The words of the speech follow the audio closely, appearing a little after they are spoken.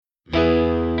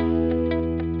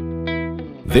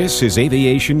This is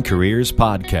Aviation Careers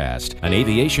Podcast, an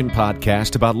aviation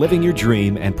podcast about living your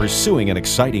dream and pursuing an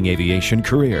exciting aviation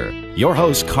career. Your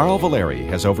host, Carl Valeri,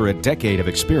 has over a decade of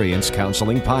experience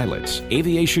counseling pilots.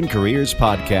 Aviation Careers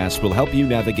Podcast will help you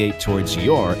navigate towards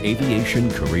your aviation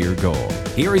career goal.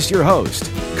 Here is your host,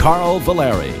 Carl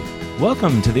Valeri.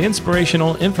 Welcome to the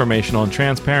Inspirational, Informational, and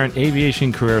Transparent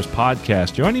Aviation Careers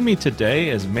Podcast. Joining me today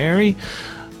is Mary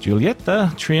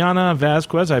Julieta Triana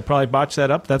Vasquez. I probably botched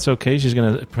that up. That's okay. She's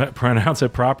going to pronounce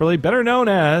it properly. Better known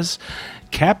as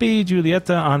Cappy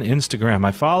Julieta on Instagram.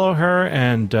 I follow her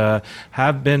and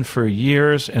have been for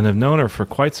years and have known her for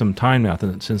quite some time now,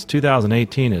 since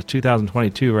 2018. It's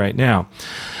 2022 right now.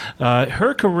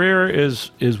 Her career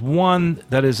is one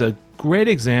that is a great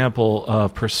example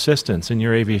of persistence in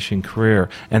your aviation career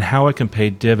and how it can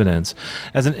pay dividends.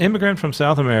 As an immigrant from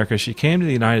South America, she came to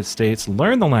the United States,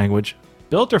 learned the language,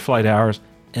 built her flight hours,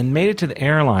 and made it to the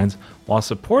airlines while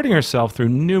supporting herself through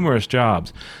numerous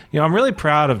jobs. I'm really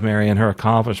proud of Mary and her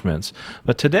accomplishments.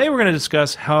 But today we're going to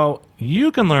discuss how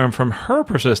you can learn from her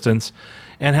persistence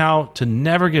and how to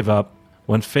never give up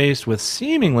when faced with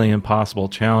seemingly impossible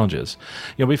challenges.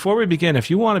 Before we begin, if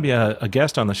you want to be a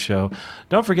guest on the show,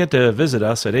 don't forget to visit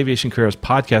us at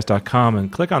aviationcareerspodcast.com and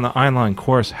click on the online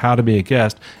course, How to Be a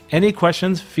Guest. Any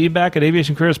questions, feedback at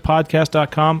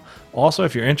aviationcareerspodcast.com. Also,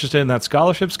 if you're interested in that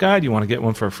scholarships guide, you want to get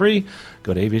one for free,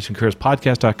 go to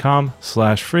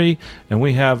aviationcareerspodcast.com/free, and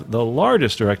we have the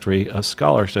largest directory of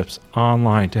scholarships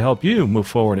online to help you move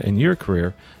forward in your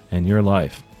career and your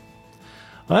life.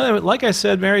 Like I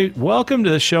said, Mary, welcome to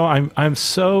the show. I'm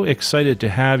so excited to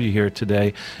have you here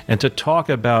today and to talk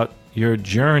about your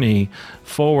journey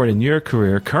forward in your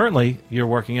career. Currently, you're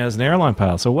working as an airline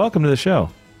pilot, so welcome to the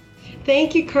show.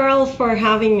 Thank you, Carl, for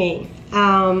having me.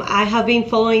 I have been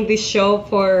following this show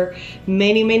for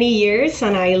many, many years,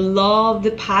 and I love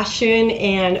the passion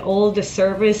and all the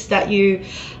service that you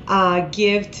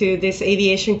give to this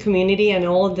aviation community and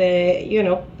all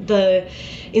the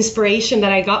inspiration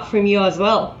that I got from you as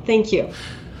well. Thank you.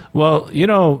 Well,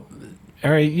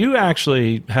 Ari, you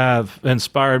actually have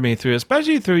inspired me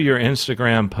especially through your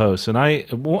Instagram posts, and I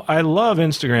love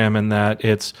Instagram in that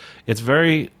it's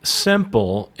very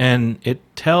simple and it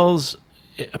tells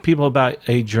people about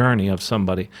a journey of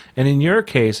somebody, and in your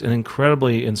case, an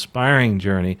incredibly inspiring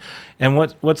journey. And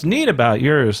what's neat about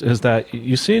yours is that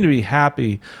you seem to be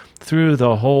happy through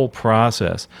the whole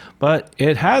process, but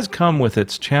it has come with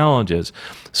its challenges.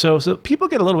 So people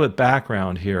get a little bit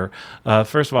background here.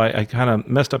 First of all, I kind of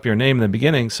messed up your name in the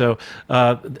beginning. So,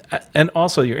 and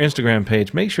also your Instagram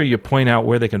page. Make sure you point out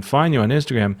where they can find you on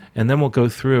Instagram, and then we'll go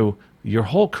through your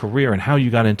whole career and how you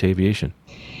got into aviation.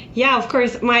 Yeah, of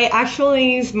course. My actual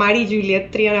name is Mary Julieta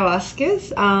Triana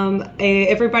Vasquez.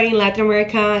 Everybody in Latin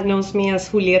America knows me as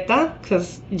Julieta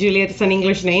because Juliet is an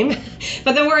English name.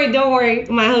 But don't worry.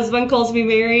 My husband calls me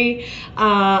Mary,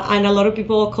 and a lot of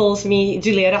people calls me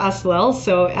Julieta as well.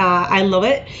 So I love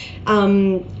it.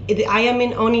 I am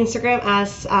on Instagram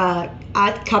as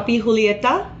at Cappy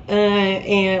Julieta.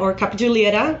 Or Cappy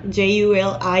Julieta,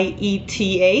 Julieta.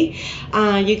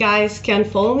 You guys can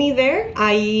follow me there.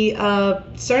 I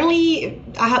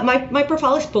have my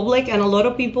profile is public, and a lot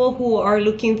of people who are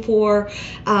looking for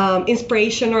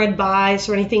inspiration or advice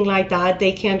or anything like that,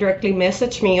 they can directly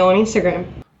message me on Instagram.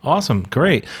 Awesome,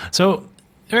 great. So,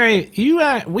 Mary,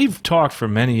 we've talked for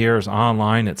many years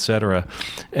online, etc.,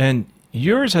 and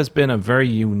yours has been a very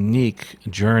unique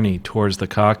journey towards the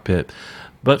cockpit.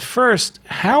 But first,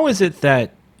 how is it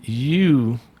that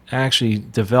you actually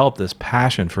developed this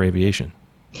passion for aviation?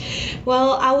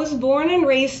 Well, I was born and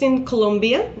raised in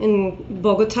Colombia, in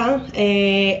Bogota,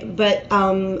 but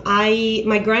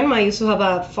my grandma used to have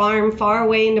a farm far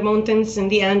away in the mountains in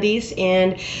the Andes,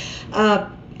 and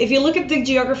if you look at the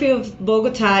geography of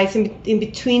Bogota, it's in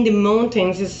between the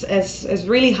mountains. It's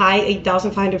really high,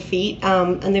 8,500 feet,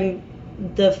 and then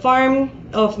the farm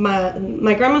of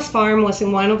my grandma's farm was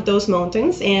in one of those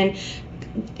mountains, and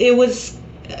it was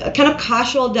kind of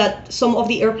casual that some of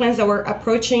the airplanes that were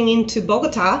approaching into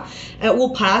Bogota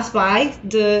will pass by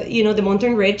the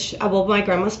mountain ridge above my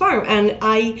grandma's farm. And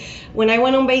when I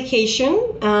went on vacation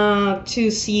to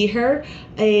see her,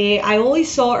 I always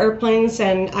saw airplanes,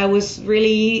 and I was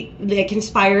really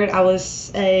inspired. I was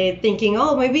thinking,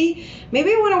 maybe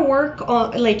I want to work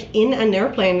on in an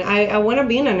airplane. I want to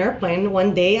be in an airplane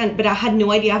one day, but I had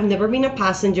no idea. I've never been a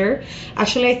passenger.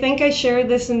 Actually, I think I shared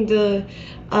this in the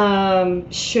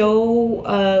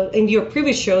show in your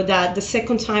previous show that the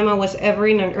second time I was ever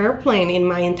in an airplane in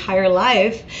my entire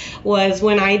life was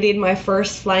when I did my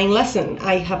first flying lesson.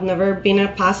 I have never been a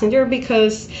passenger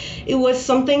because it was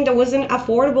something that wasn't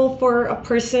affordable for a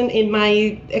person in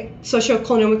my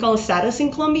socioeconomical status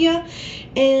in Colombia.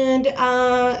 And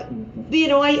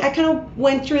I kind of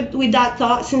went through with that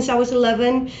thought since I was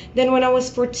 11. Then when I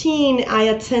was 14, I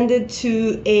attended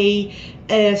to a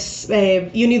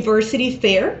university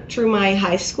fair through my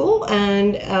high school,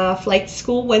 and flight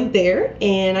school went there,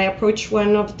 and I approached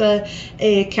one of the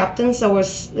captains that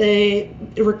was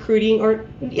recruiting, or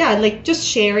just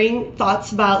sharing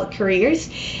thoughts about careers,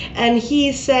 and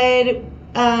he said,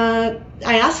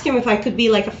 I asked him if I could be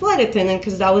like a flight attendant,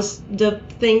 because that was the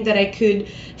thing that I could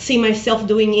see myself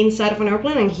doing inside of an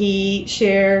airplane. And he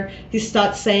shared his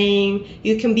thoughts saying,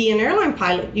 you can be an airline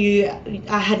pilot.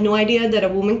 I had no idea that a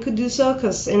woman could do so,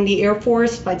 because in the Air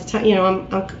Force, by the time,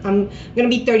 I'm going to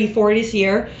be 34 this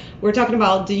year. We're talking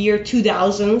about the year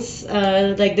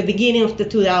 2000s, like the beginning of the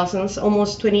 2000s,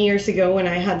 almost 20 years ago when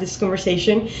I had this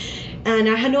conversation. And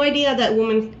I had no idea that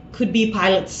women could be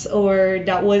pilots, or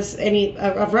that was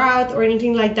a route or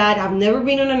anything like that. I've never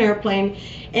been on an airplane,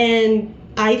 and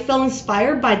I felt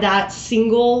inspired by that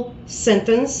single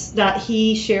sentence that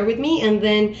he shared with me. And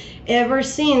then ever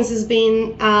since, it's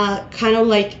been kind of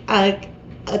like a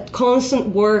constant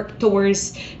work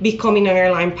towards becoming an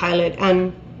airline pilot.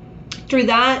 And through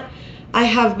that, I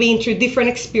have been through different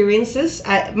experiences.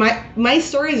 My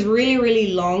story is really,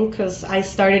 really long, because I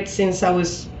started since I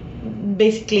was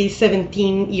basically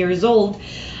 17 years old.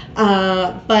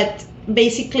 But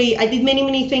basically, I did many,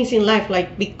 many things in life,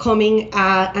 like becoming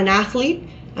an athlete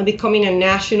and becoming a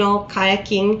national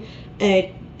kayaking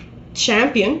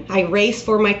champion. I raced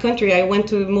for my country. I went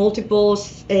to multiple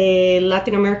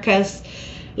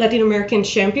Latin American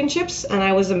championships, and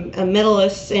I was a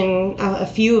medalist in a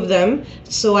few of them,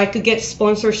 so I could get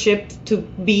sponsorship to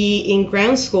be in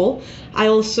ground school. I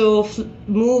also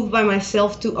moved by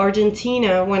myself to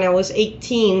Argentina when I was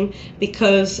 18,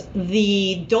 because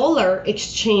the dollar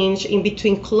exchange in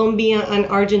between Colombia and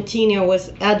Argentina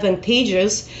was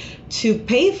advantageous to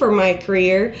pay for my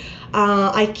career.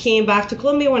 I came back to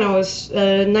Colombia when I was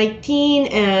 19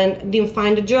 and didn't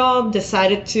find a job,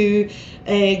 decided to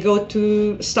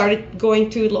started going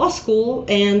to law school,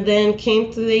 and then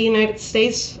came to the United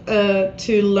States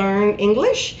to learn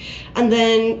English. And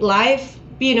then life,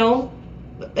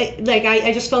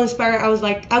 I just felt inspired. I was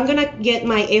like, I'm gonna get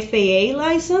my FAA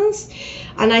license,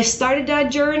 and I started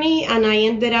that journey, and I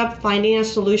ended up finding a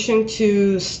solution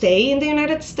to stay in the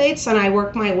United States. And I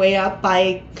worked my way up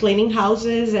by cleaning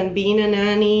houses and being a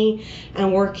nanny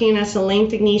and working as a lane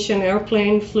technician,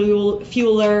 airplane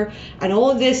fueler, and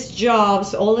all of these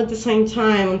jobs all at the same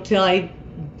time, until I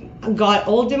got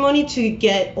all the money to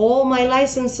get all my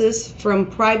licenses from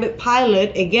private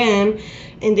pilot again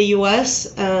in the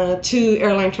US to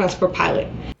airline transport pilot.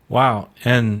 Wow.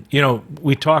 And,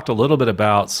 we talked a little bit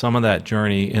about some of that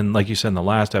journey in, like you said, in the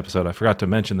last episode. I forgot to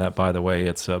mention that, by the way.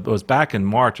 It was back in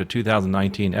March of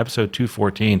 2019, episode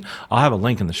 214. I'll have a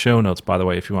link in the show notes, by the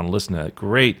way, if you want to listen to that.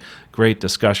 Great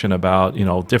discussion about,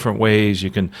 different ways you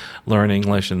can learn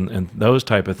English and those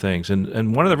type of things.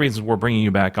 And one of the reasons we're bringing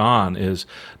you back on is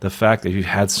the fact that you've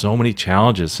had so many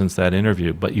challenges since that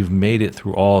interview, but you've made it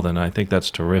through all of them. And I think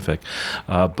that's terrific.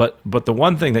 But the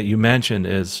one thing that you mentioned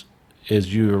is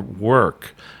your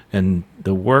work, and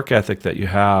the work ethic that you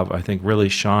have, I think, really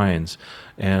shines.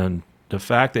 And the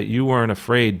fact that you weren't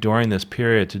afraid during this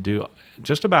period to do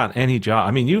just about any job.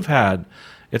 I mean,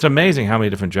 it's amazing how many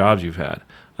different jobs you've had.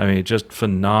 I mean, just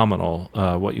phenomenal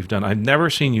what you've done. I've never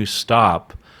seen you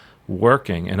stop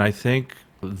working. And I think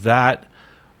that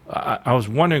I was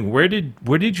wondering, where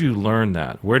did you learn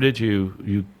that? Where did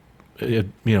you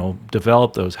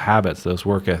develop those habits, those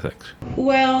work ethics?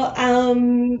 Well,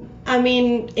 I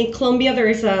mean, in Colombia there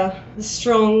is a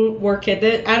strong work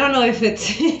ethic. I don't know if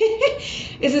it's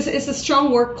it's a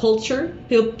strong work culture.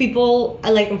 People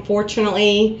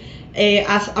unfortunately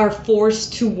are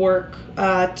forced to work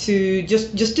to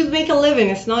just to make a living.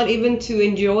 It's not even to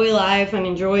enjoy life and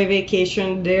enjoy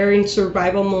vacation. They're in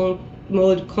survival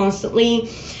mode constantly.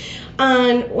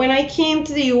 And when I came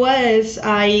to the US,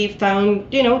 I found,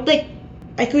 I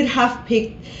could have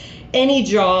picked any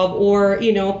job, or,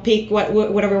 pick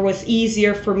whatever was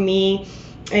easier for me,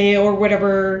 or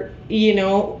whatever,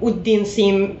 didn't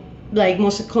seem like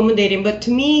most accommodating. But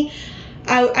to me,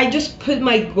 I just put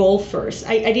my goal first.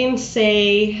 I didn't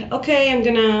say, okay,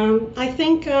 I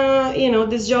think,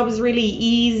 this job is really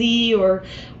easy, or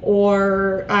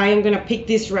I am going to pick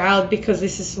this route because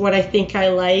this is what I think I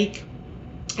like.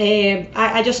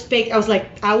 I just picked, I was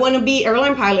like, I want to be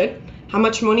airline pilot. How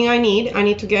much money I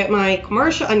need to get my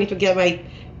commercial, I need to get my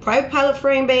private pilot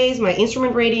frame base, my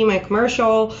instrument rating, my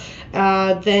commercial,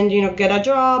 then, get a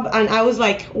job. And I was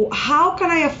like, how can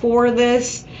I afford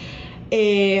this?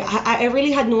 I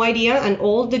really had no idea, and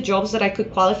all the jobs that I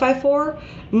could qualify for,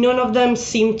 none of them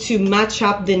seemed to match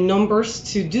up the numbers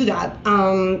to do that.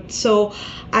 So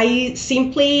I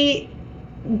simply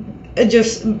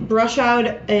just brush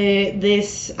out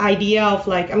this idea of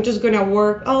like, I'm just gonna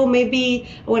work, maybe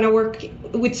I wanna work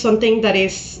with something that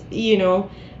is,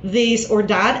 this or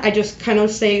that. I just kind of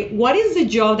say, what is the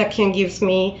job that can give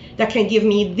me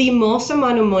the most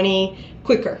amount of money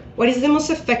quicker? What is the most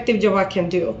effective job I can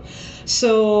do?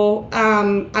 So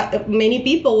many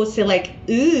people would say like,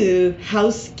 ooh,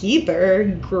 housekeeper,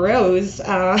 gross. But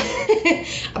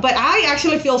I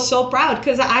actually feel so proud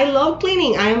because I love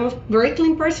cleaning. I am a very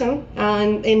clean person.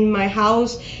 And in my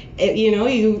house,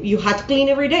 you had to clean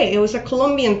every day. It was a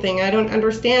Colombian thing. I don't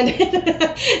understand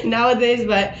it nowadays.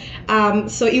 But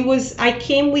so I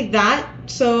came with that.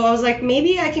 So I was like,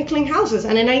 maybe I can clean houses.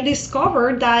 And then I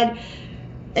discovered that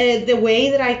the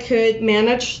way that I could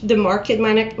manage the market,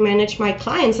 manage my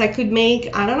clients, I could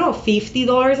make, I don't know,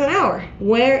 $50 an hour.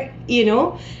 Where,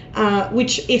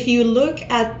 which if you look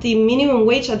at the minimum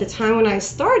wage at the time when I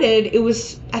started, it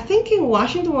was, I think in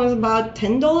Washington was about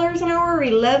 $10 an hour or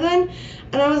 11.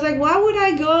 And I was like, why would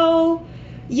I go?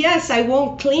 Yes, I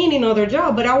won't clean another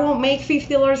job, but I won't make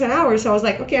 $50 an hour. So I was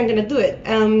like, okay, I'm going to do it.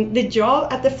 The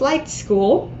job at the flight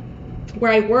school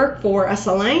where I worked for as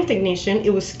a line technician,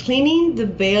 it was cleaning the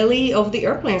belly of the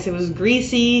airplanes. It was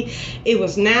greasy, it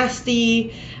was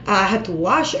nasty. I had to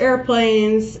wash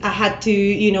airplanes. I had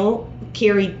to,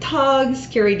 carry tugs,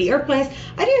 carry the airplanes.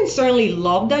 I didn't certainly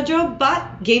love that job,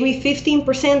 but gave me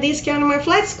 15% discount on my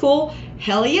flight school.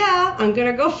 Hell yeah, I'm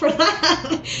gonna go for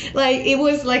that. Like, it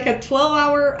was like a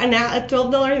 $12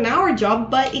 an hour job,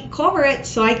 but it covered it,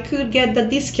 so I could get the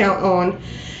discount on.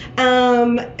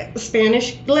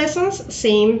 Spanish lessons,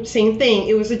 same thing.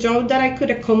 It was a job that I could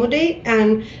accommodate,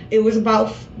 and it was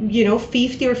about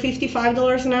 $50 or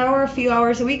 $55 an hour, a few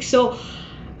hours a week. So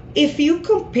if you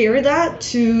compare that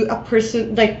to a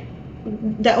person like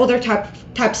the other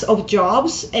types of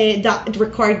jobs that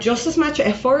require just as much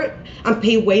effort and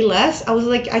pay way less, I was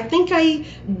like, I think I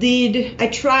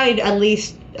tried, at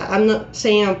least. I'm not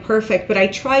saying I'm perfect, but I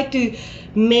tried to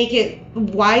make it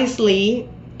wisely,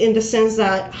 in the sense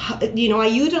that, I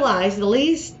utilized the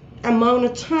least amount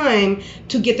of time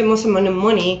to get the most amount of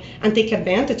money and take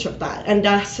advantage of that. And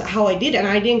that's how I did it. And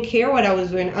I didn't care what I was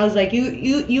doing. I was like,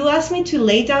 you asked me to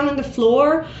lay down on the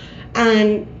floor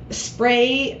and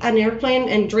spray an airplane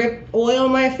and drip oil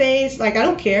on my face. Like, I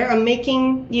don't care. I'm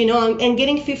making, I'm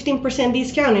getting 15%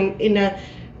 discount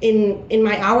in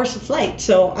my hours of flight.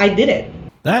 So I did it.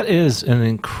 That is an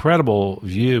incredible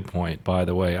viewpoint, by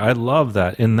the way. I love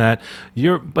that, in that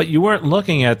but you weren't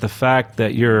looking at the fact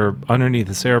that you're underneath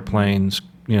this airplane,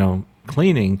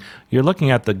 cleaning. You're looking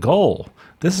at the goal.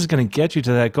 This is going to get you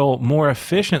to that goal more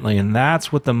efficiently, and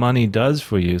that's what the money does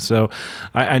for you. So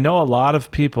I know a lot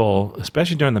of people,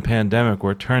 especially during the pandemic,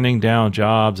 were turning down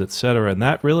jobs, et cetera, and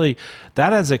that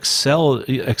has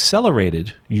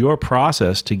accelerated your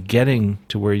process to getting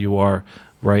to where you are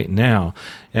right now.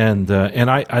 And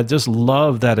I just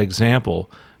love that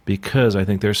example, because I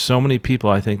think there's so many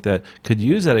people, I think, that could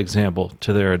use that example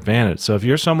to their advantage. So if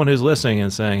you're someone who's listening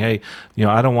and saying, hey,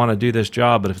 I don't want to do this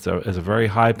job, but if it's a very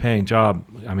high paying job,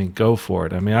 go for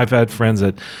it. I've had friends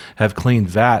that have cleaned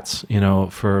vats,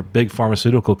 for big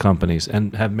pharmaceutical companies,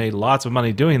 and have made lots of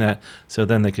money doing that, so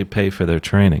then they could pay for their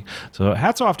training. So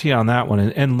hats off to you on that one,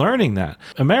 and learning that.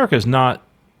 America's not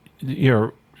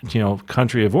your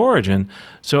country of origin,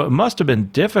 so it must have been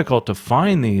difficult to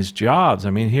find these jobs.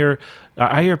 Here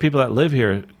I hear people that live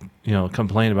here,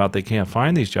 complain about they can't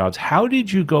find these jobs. How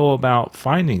did you go about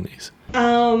finding these?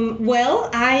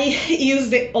 Well, I used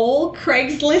the old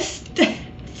Craigslist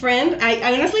friend.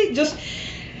 I honestly just,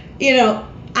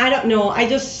 I don't know. I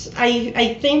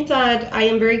think that I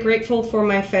am very grateful for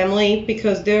my family,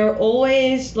 because they're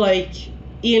always like,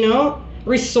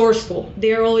 resourceful.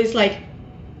 They're always like,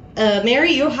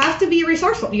 Mary, you have to be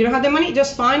resourceful. You don't have the money,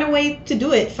 just find a way to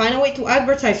do it. Find a way to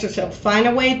advertise yourself. Find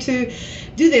a way to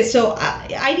do this. So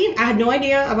I had no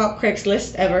idea about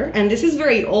Craigslist ever, and this is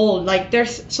very old. Like,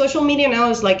 there's social media now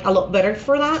is like a lot better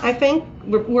for that. I think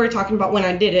we're talking about when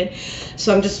I did it,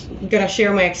 so I'm just gonna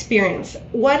share my experience.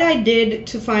 What I did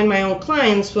to find my own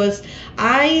clients was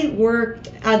I worked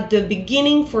at the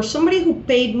beginning for somebody who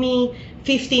paid me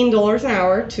 $15 an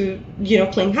hour to,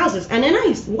 clean houses. And then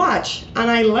I watch and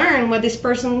I learn what this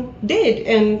person did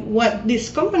and what these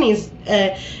companies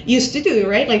used to do,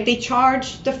 right? Like, they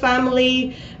charge the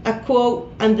family a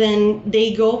quote, and then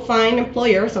they go find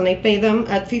employers and they pay them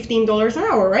at $15 an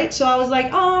hour, right? So I was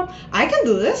like, oh, I can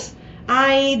do this.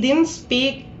 I didn't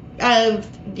speak, I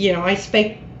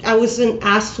wasn't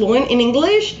as fluent in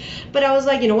English, but I was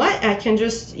like, you know what? I can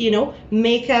just,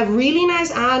 make a really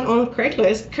nice ad on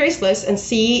Craigslist and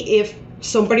see if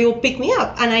somebody will pick me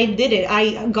up. And I did it.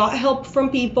 I got help from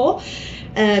people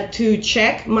to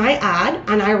check my ad,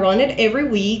 and I run it every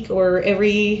week or a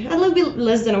little bit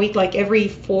less than a week, like every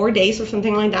 4 days or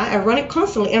something like that. I run it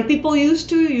constantly, and people used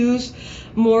to use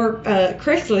more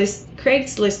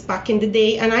Craigslist back in the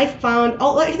day, and I found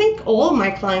I think all of my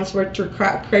clients were through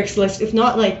Craigslist, if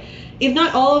not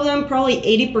all of them, probably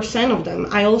 80% of them.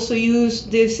 I also use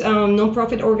this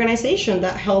nonprofit organization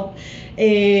that help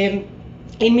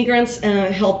immigrants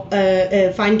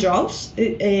find jobs.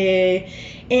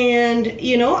 And,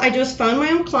 I just found my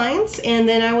own clients, and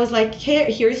then I was like,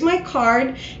 here's my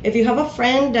card. If you have a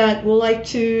friend that would like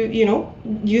to,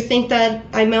 you think that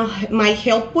I might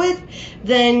help with,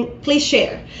 then please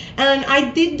share. And I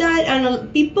did that,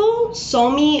 and people saw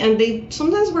me, and they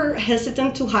sometimes were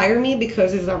hesitant to hire me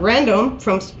because it's a random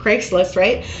from Craigslist,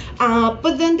 right?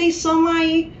 But then they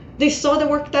saw the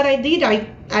work that I did.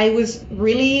 I was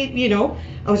really,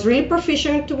 I was really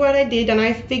proficient to what I did, and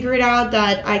I figured out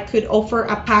that I could offer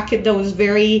a packet that was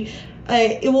very,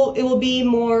 it will be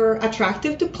more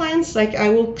attractive to clients. Like, I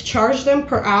will charge them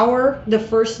per hour the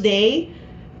first day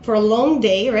for a long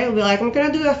day, right? I'll be like, I'm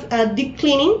gonna do a deep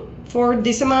cleaning for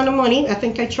this amount of money. I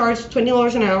think I charged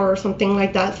 $20 an hour or something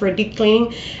like that for a deep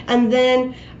cleaning. And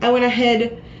then I went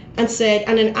ahead and said,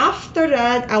 and then after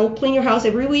that, I will clean your house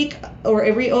every week or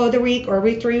every other week or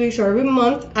every 3 weeks or every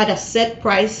month at a set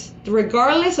price,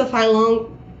 regardless of how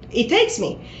long it takes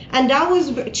me. And that was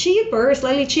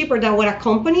slightly cheaper than what a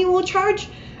company will charge.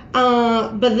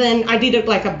 But then I did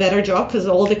like a better job because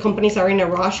all the companies are in a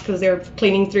rush because they're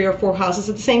cleaning 3 or 4 houses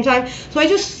at the same time. So I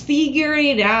just figured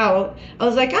it out. I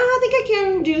was like, I think I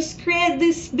can just create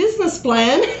this business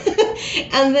plan.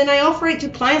 And then I offer it to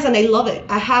clients, and they love it.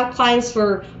 I have clients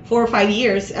for 4 or 5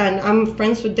 years, and I'm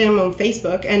friends with them on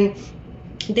Facebook, and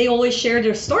they always share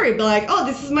their story, be like, oh,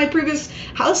 this is my previous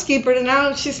housekeeper, and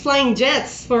now she's flying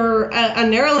jets for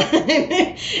an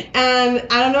airline. And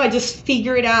I don't know, I just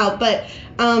figure it out. But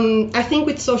I think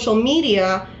with social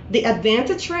media, the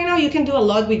advantage right now, you can do a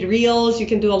lot with reels, you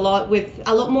can do a lot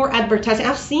more advertising.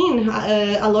 I've seen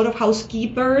a lot of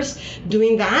housekeepers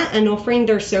doing that and offering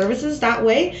their services that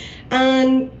way.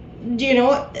 And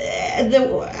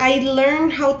I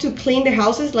learned how to clean the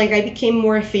houses. Like, I became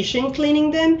more efficient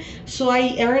cleaning them, so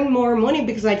I earned more money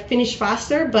because I finished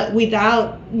faster, but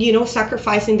without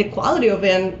sacrificing the quality of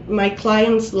it. And my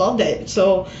clients loved it,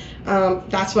 so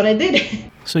that's what I did.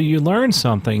 So you learned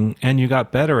something and you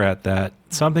got better at that,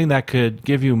 something that could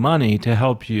give you money to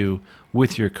help you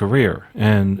with your career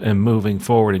and moving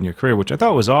forward in your career, which I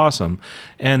thought was awesome.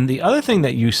 And the other thing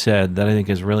that you said that I think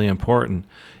is really important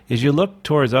is you look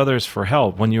towards others for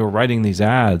help when you were writing these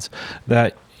ads.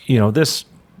 That, this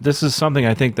is something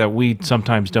I think that we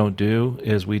sometimes don't do,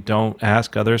 is we don't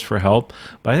ask others for help.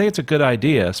 But I think it's a good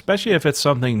idea, especially if it's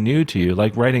something new to you,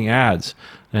 like writing ads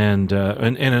and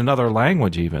in another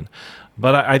language even.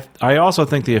 But I also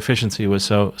think the efficiency was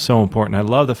so important. I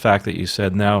love the fact that you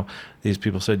said now these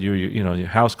people said you're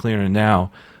house cleaner, and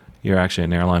now you're actually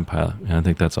an airline pilot. And I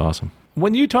think that's awesome.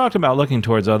 When you talked about looking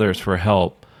towards others for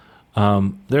help,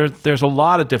 there's a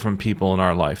lot of different people in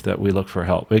our life that we look for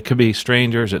help. It could be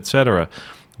strangers, etc.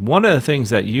 One of the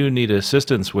things that you need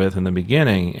assistance with in the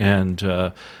beginning, and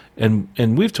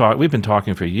we've been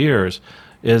talking for years,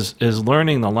 is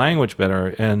learning the language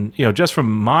better. And just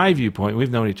from my viewpoint,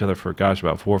 we've known each other for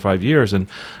about 4 or 5 years, and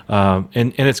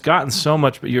it's gotten so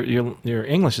much. Your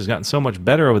English has gotten so much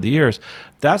better over the years.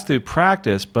 That's through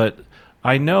practice. But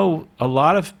I know a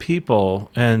lot of people,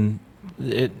 and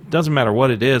it doesn't matter what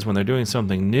it is when they're doing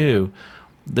something new,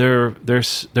 they're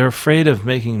afraid of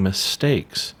making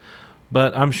mistakes.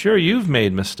 But I'm sure you've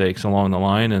made mistakes along the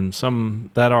line, and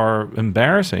some that are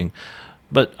embarrassing.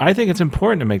 But I think it's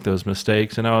important to make those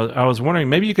mistakes. And I was wondering,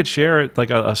 maybe you could share like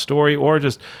a story, or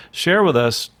just share with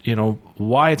us,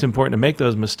 why it's important to make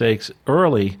those mistakes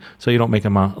early so you don't make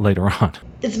them later on.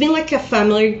 It's been like a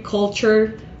family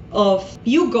culture of,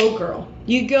 you go, girl.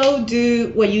 You go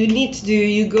do what you need to do.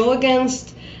 You go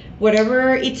against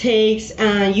whatever it takes,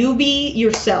 and you be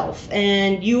yourself,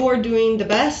 and you are doing the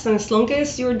best. And as long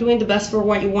as you're doing the best for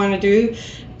what you want to do,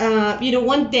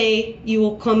 one day you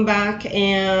will come back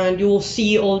and you will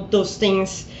see all those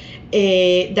things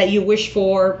that you wish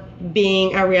for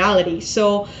being a reality.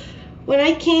 So when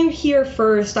I came here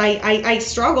first, I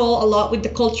struggle a lot with the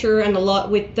culture and a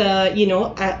lot with the,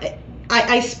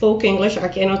 I spoke English. I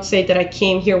cannot say that I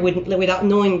came here without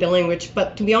knowing the language,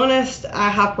 but to be honest, I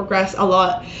have progressed a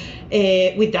lot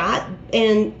with that.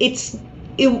 And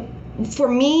for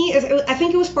me, I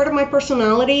think it was part of my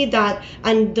personality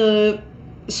and the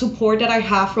support that I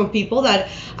have from people, that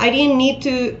I didn't need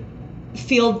to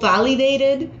feel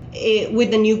validated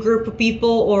with a new group of people,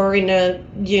 or in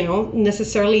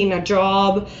necessarily in a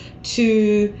job,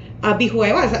 to be who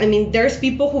I was. I mean, there's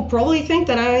people who probably think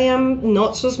that I am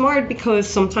not so smart because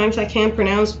sometimes I can't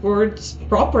pronounce words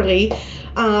properly,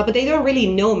 but they don't really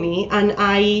know me. And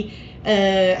I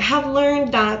have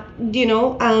learned that,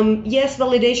 yes,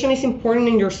 validation is important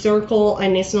in your circle,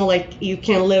 and it's not like you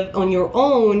can live on your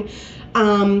own.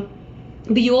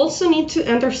 But you also need to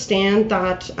understand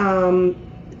that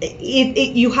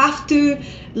you have to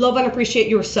love and appreciate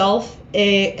yourself,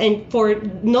 and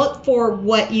not for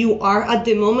what you are at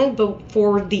the moment, but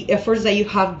for the efforts that you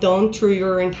have done through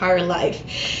your entire life.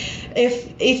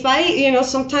 If I,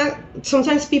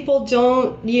 sometimes people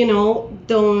don't really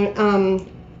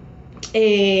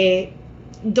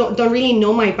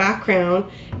know my background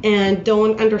and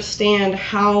don't understand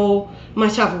how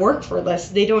much I've worked for this.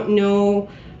 They don't know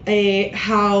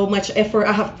how much effort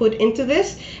I have put into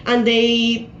this, and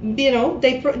I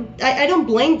don't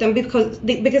blame them because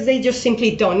they just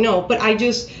simply don't know. But I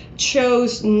just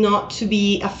chose not to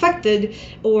be affected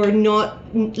or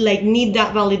not need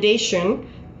that validation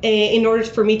in order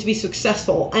for me to be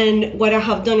successful. And what I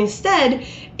have done instead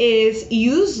is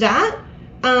use that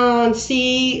and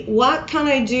see what can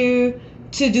I do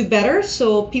to do better,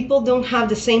 so people don't have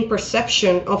the same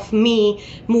perception of me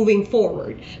moving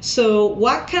forward. So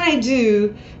what can I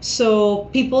do so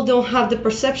people don't have the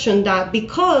perception that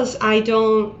because I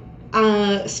don't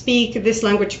speak this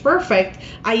language perfect,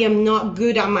 I am not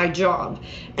good at my job.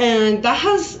 And that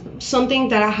has something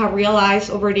that I have realized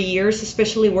over the years,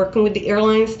 especially working with the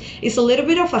airlines, is a little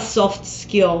bit of a soft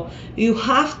skill. You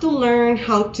have to learn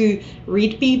how to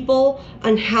read people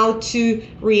and how to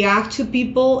react to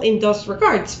people in those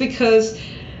regards, because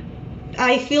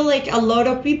I feel like a lot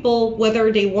of people,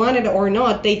 whether they want it or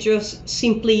not, they just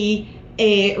simply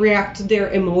react to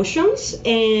their emotions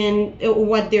and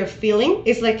what they're feeling.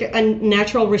 It's like a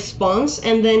natural response,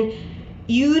 and then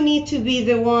you need to be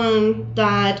the one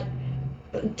that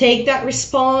take that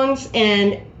response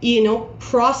and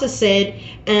process it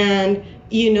and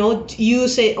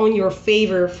use it on your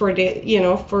favor for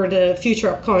the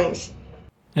future upcomings.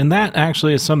 And that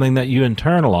actually is something that you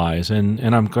internalize,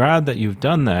 and I'm glad that you've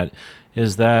done that,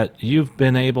 is that you've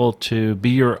been able to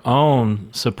be your own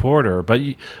supporter, but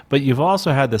you've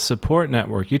also had the support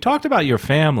network. You talked about your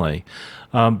family,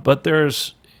 but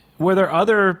were there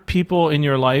other people in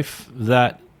your life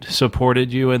that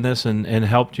supported you in this and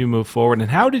helped you move forward?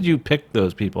 And how did you pick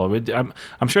those people?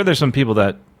 I'm sure there's some people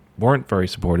that weren't very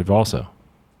supportive also.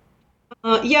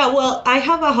 Well, I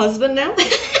have a husband now.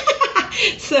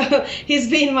 So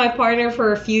he's been my partner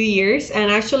for a few years,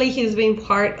 and actually he's been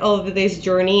part of this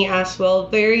journey as well.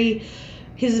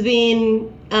 He's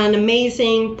been an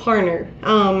amazing partner.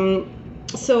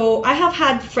 So I have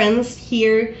had friends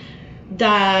here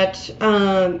that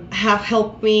have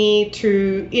helped me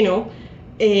through,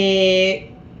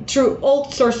 through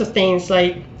all sorts of things,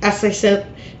 like, as I said,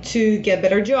 to get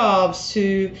better jobs,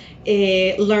 to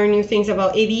learn new things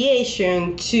about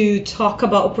aviation, to talk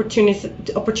about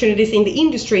opportunities in the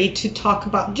industry, to talk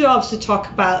about jobs, to talk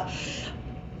about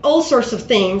all sorts of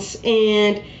things.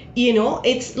 And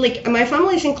it's like my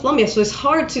family is in Colombia, so it's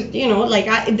hard to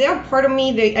they're part of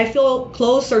me. I feel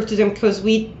closer to them because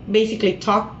we basically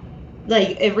talk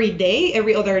like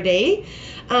every other day.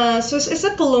 So it's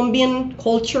a Colombian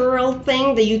cultural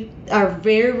thing that you are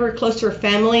very, very close to your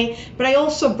family. But I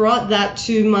also brought that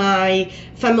to my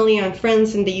family and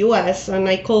friends in the U.S. And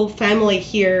I call family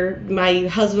here my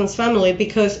husband's family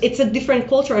because it's a different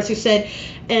culture, as you said.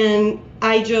 And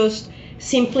I just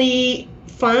simply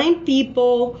find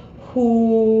people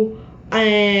who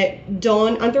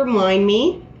don't undermine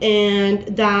me and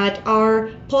that are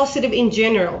positive in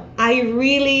general. I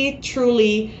really,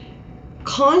 truly,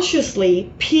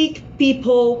 consciously pick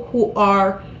people who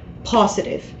are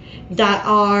positive, that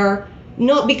are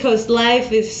not because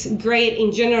life is great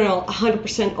in general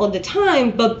 100% all the time,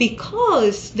 but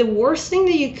because the worst thing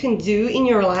that you can do in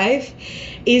your life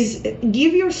is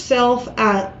give yourself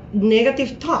a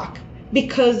negative talk,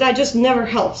 because that just never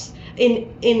helps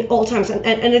in all times.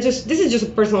 And this is just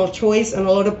a personal choice, and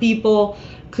a lot of people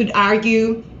could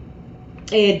argue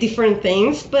different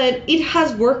things, but it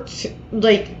has worked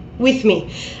like with me.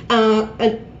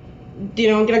 And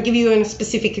I'm gonna give you a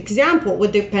specific example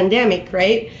with the pandemic,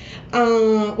 right?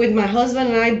 With my husband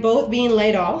and I both being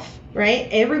laid off, right?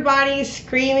 Everybody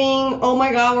screaming, "Oh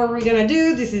my God, what are we gonna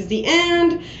do? This is the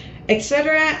end,"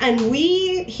 etc. And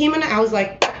him and I was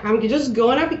like, I'm just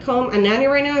gonna become a nanny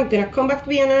right now. I'm gonna come back to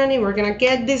be a nanny. We're gonna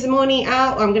get this money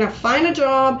out. I'm gonna find a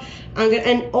job.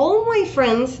 And all my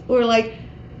friends were like,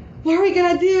 what are we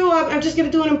gonna do? I'm just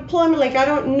gonna do unemployment. Like, I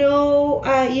don't know,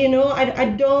 I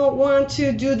don't want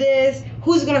to do this.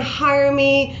 Who's gonna hire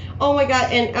me? Oh my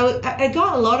God. And I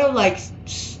got a lot of like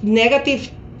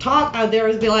negative talk out there.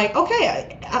 Is be like,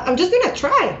 okay, I'm just gonna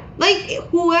try. Like,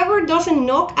 whoever doesn't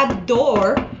knock at the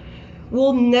door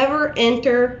will never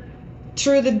enter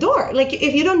through the door. Like,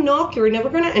 if you don't knock, you're never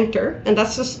going to enter. And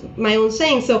that's just my own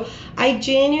saying. So I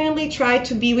genuinely try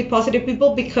to be with positive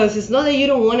people, because it's not that you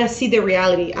don't want to see the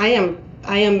reality. I am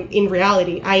in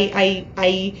reality. I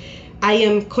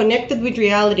am connected with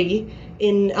reality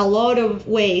in a lot of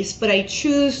ways, but I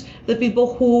choose the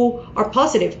people who are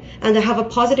positive and that have a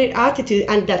positive attitude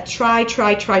and that try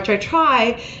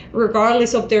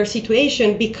regardless of their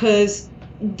situation, because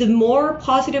the more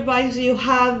positive vibes you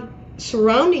have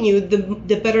surrounding you,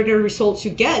 the better the results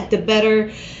you get, the better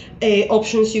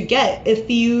options you get. If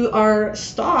you are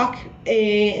stuck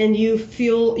and you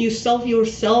feel yourself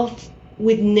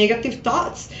with negative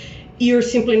thoughts, you're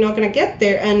simply not going to get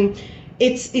there. And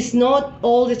it's not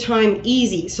all the time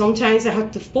easy. Sometimes I have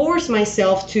to force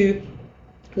myself to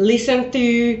listen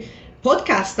to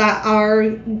podcasts that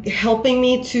are helping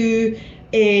me to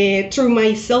through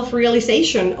my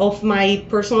self-realization of my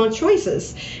personal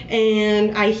choices.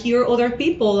 And I hear other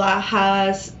people that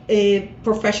has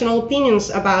professional opinions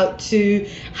about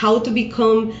how to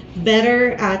become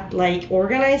better at like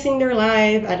organizing their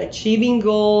life, at achieving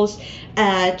goals,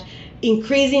 at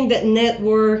increasing the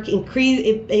network,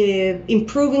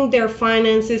 improving their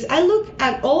finances. I look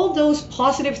at all those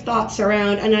positive thoughts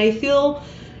around, and I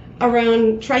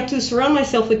try to surround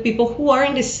myself with people who are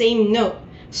in the same note.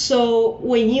 So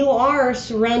when you are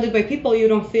surrounded by people, you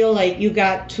don't feel like you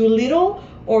got too little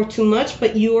or too much,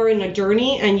 but you are in a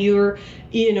journey and you're,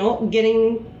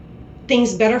 getting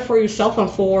things better for yourself and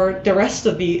for the rest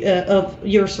of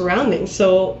your surroundings.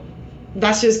 So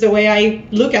that's just the way I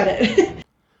look at it.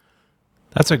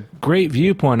 That's a great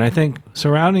viewpoint. I think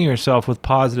surrounding yourself with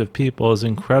positive people is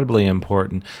incredibly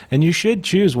important, and you should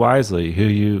choose wisely who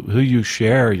you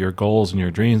share your goals and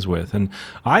your dreams with. And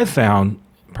I've found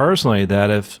personally that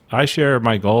if I share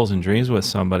my goals and dreams with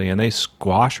somebody and they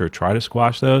squash or try to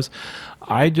squash those,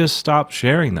 I just stop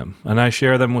sharing them and I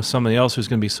share them with somebody else who's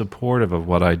going to be supportive of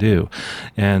what I do.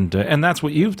 And that's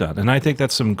what you've done. And I think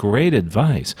that's some great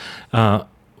advice.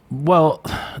 Well,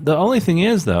 the only thing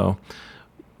is, though,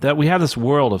 that we have this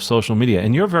world of social media,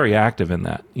 and you're very active in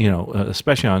that,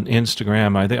 especially on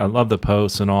Instagram. I love the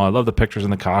posts and all. I love the pictures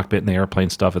in the cockpit and the airplane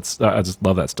stuff. I just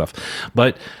love that stuff.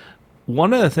 But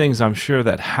one of the things I'm sure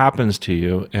that happens to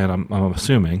you, and I'm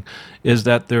assuming, is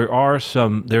that there's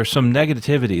some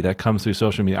negativity that comes through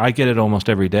social media. I get it almost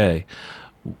every day.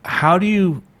 How do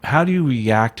you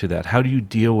react to that? How do you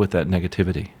deal with that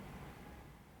negativity?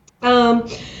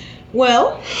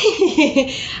 Well,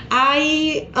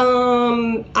 I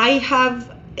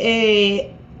have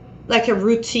a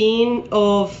routine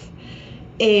of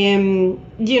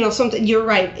something. You're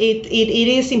right. It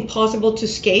is impossible to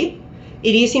escape.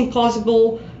 It is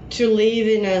impossible to live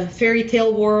in a fairy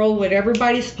tale world where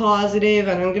everybody's positive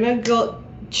and I'm gonna go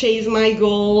chase my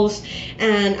goals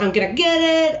and I'm gonna get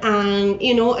it and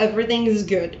everything is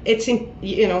good.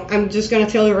 I'm just gonna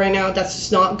tell you right now, that's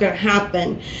just not gonna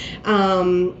happen.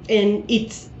 And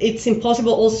it's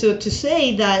impossible also to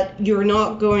say that you're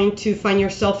not going to find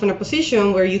yourself in a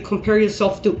position where you compare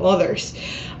yourself to others.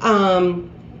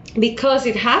 Because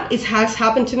it has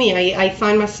happened to me. I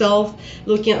find myself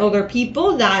looking at other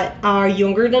people that are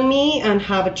younger than me and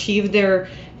have achieved their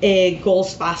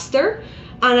goals faster.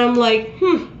 And I'm like,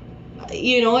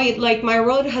 my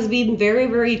road has been very,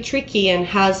 very tricky and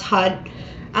has had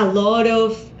a lot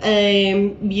of,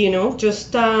 kind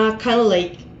of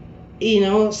like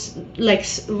like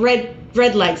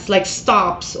red lights, like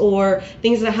stops or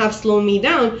things that have slowed me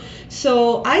down.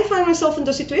 So I find myself in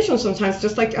those situations sometimes,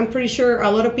 just like I'm pretty sure a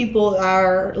lot of people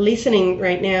are listening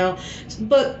right now.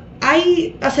 But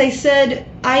as I said,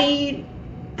 I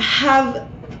have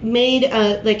made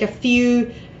a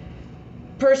few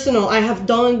I have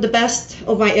done the best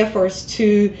of my efforts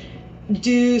to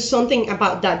do something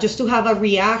about that, just to have a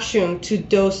reaction to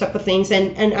those type of things.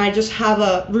 And I just have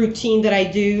a routine that I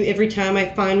do every time I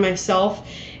find myself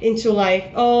into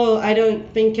like, oh, I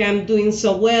don't think I'm doing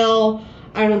so well.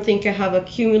 I don't think I have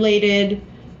accumulated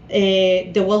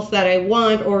the wealth that I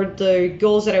want or the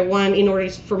goals that I want in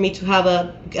order for me to have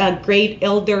a great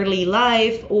elderly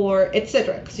life, or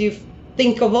etc. Because you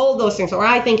think of all those things, or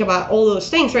I think about all those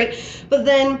things, right? But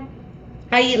then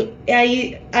I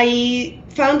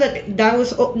found that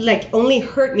was like only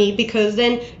hurt me, because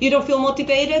then you don't feel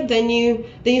motivated. Then you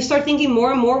start thinking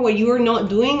more and more what you are not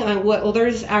doing and what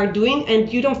others are doing,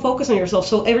 and you don't focus on yourself.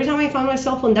 So every time I found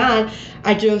myself on that,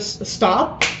 I just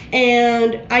stop,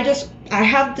 and I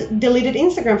have deleted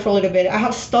Instagram for a little bit. I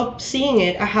have stopped seeing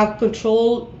it. I have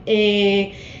controlled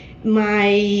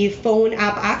my phone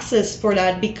app access for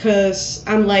that, because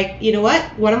I'm like, you know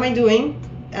what am I doing?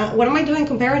 What am I doing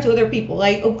compared to other people?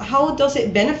 Like, how does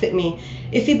it benefit me?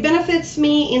 If it benefits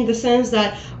me in the sense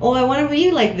that, oh, I want to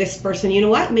be like this person, you know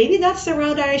what? Maybe that's the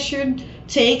route that I should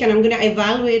take, and I'm going to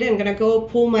evaluate it. I'm going to go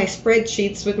pull my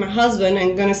spreadsheets with my husband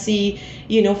and going to see,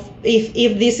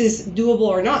 if this is doable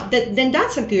or not. Then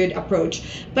that's a good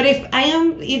approach. But if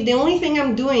the only thing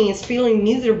I'm doing is feeling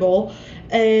miserable,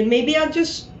 maybe I'll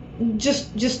just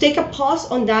take a pause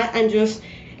on that and just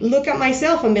look at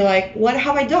myself and be like, what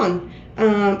have I done?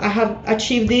 I have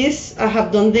achieved this. I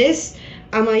have done this.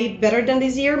 Am I better than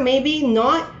this year? Maybe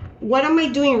not. What am I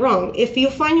doing wrong? If you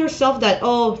find yourself that,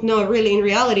 oh, no, really, in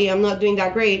reality, I'm not doing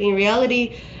that great. In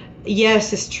reality,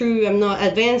 yes, it's true, I'm not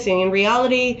advancing. In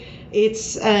reality,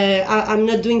 it's I'm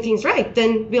not doing things right.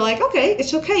 Then be like, okay,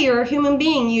 it's okay. You're a human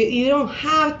being. You don't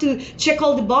have to check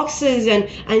all the boxes, and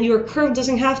your curve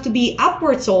doesn't have to be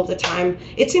upwards all the time.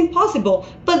 It's impossible.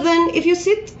 But then if you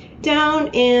sit down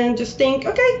and just think,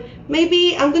 okay,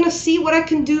 maybe I'm going to see what I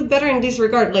can do better in this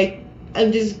regard. Like,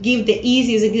 I'll just give the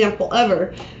easiest example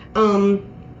ever. Like,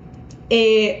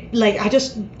 I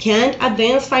just can't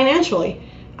advance financially.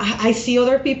 I see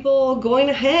other people going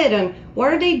ahead, and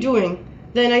what are they doing?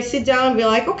 Then I sit down and be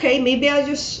like, okay, maybe I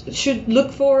just should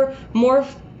look for more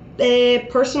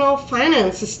personal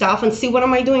finance stuff and see what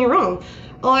am I doing wrong.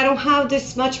 Oh, I don't have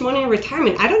this much money in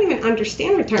retirement. I don't even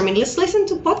understand retirement. Let's listen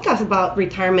to podcasts about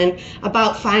retirement,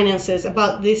 about finances,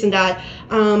 about this and that.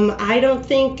 I don't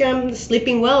think I'm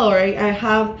sleeping well, or I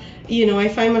have, I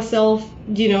find myself,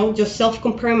 just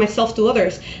self-comparing myself to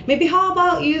others. Maybe how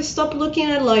about you stop looking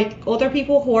at like other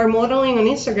people who are modeling on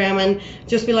Instagram and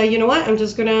just be like, you know what, I'm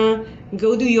just gonna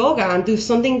go do yoga and do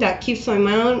something that keeps my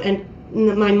mind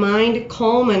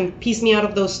calm and peace me out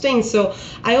of those things. So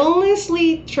I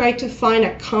honestly try to find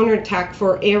a counterattack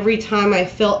for every time I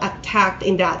felt attacked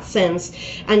in that sense,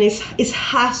 and it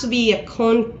has to be a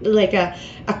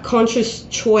conscious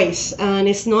choice, and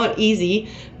it's not easy.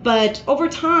 But over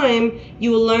time,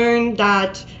 you will learn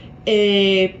that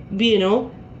that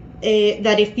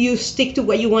if you stick to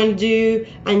what you want to do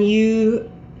and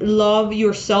you love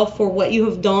yourself for what you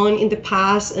have done in the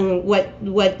past and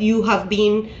what you have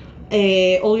been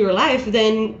all your life,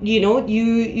 then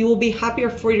you will be happier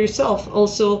for yourself.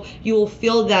 Also, you will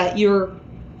feel that your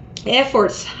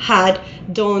efforts had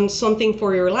done something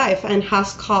for your life and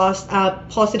has caused a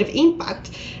positive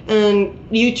impact, and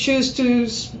you choose to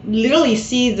literally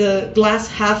see the glass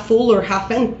half full or half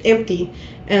empty.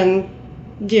 And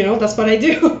that's what I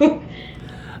do.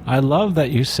 I love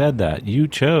that you said that. You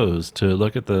chose to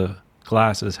look at the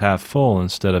glass as half full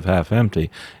instead of half empty.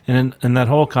 And in that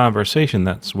whole conversation,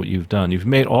 that's what you've done. You've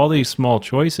made all these small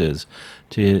choices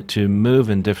to move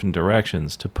in different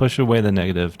directions, to push away the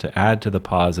negative, to add to the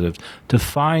positive, to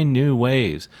find new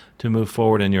ways to move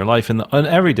forward in your life in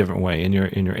every different way, in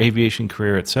your aviation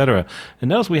career, etc. And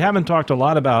notice we haven't talked a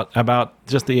lot about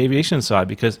just the aviation side,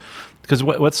 because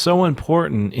what's so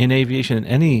important in aviation and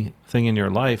anything in your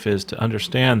life is to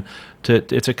understand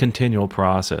it's a continual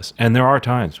process. And there are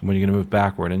times when you're going to move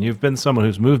backward. And you've been someone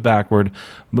who's moved backward,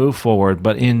 moved forward,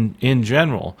 but in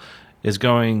general is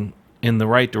going in the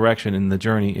right direction in the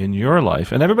journey in your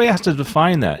life. And everybody has to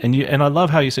define that. And I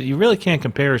love how you said you really can't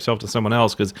compare yourself to someone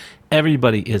else, because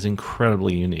everybody is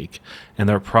incredibly unique and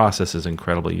their process is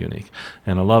incredibly unique.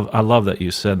 And I love that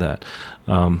you said that.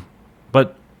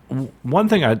 But one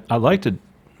thing I'd like to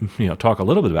talk a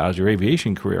little bit about is your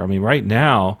aviation career. I mean, right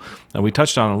now, and we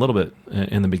touched on it a little bit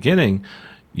in the beginning,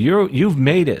 you've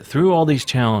made it through all these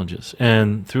challenges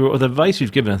and through the advice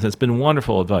you've given us. It's been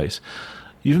wonderful advice.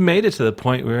 You've made it to the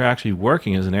point where you're actually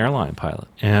working as an airline pilot.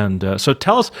 And so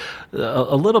tell us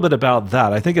a little bit about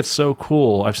that. I think it's so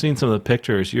cool. I've seen some of the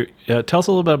pictures. Tell us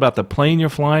a little bit about the plane you're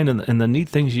flying and the neat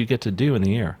things you get to do in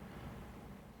the air.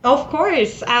 Of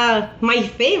course. My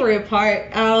favorite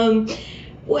part. I'm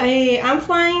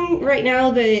flying right now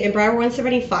the Embraer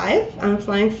 175. I'm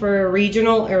flying for a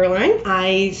regional airline.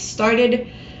 I started...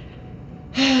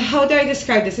 How do I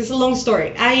describe this? It's a long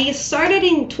story. I started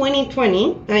in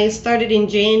 2020. I started in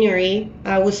January.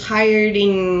 I was hired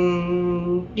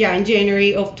in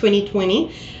January of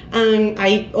 2020, and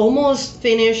I almost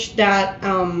finished that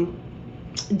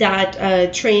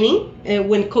training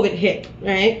when COVID hit.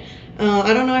 Right.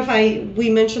 I don't know if we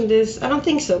mentioned this. I don't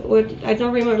think so. I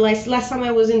don't remember. Last time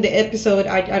I was in the episode,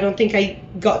 I don't think I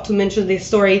got to mention this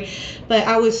story. But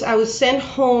I was sent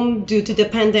home due to the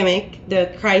pandemic,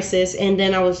 the crisis, and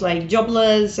then I was like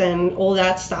jobless and all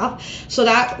that stuff. So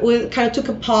that kind of took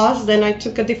a pause. Then I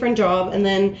took a different job, and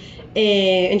then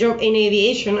in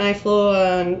aviation, I flew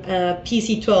a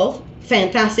PC-12.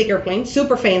 Fantastic airplane,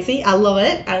 super fancy. I love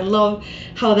it. I love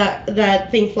how that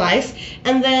thing flies.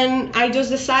 And then I just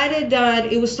decided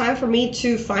that it was time for me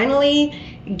to finally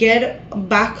get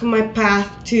back on my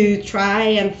path to try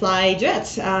and fly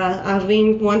jets. I've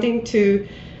been wanting to.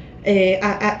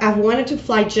 I've wanted to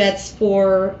fly jets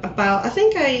for about,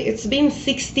 it's been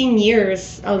 16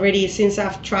 years already since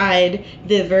I've tried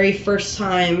the very first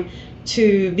time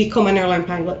to become an airline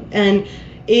pilot. And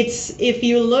if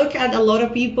you look at a lot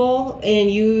of people and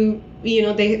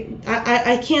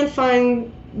I can't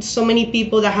find so many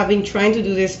people that have been trying to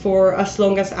do this for as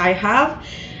long as I have.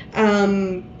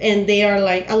 And they are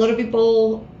like, a lot of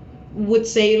people would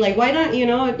say like, why don't,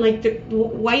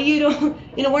 why you don't,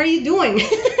 what are you doing?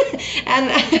 And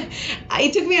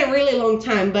it took me a really long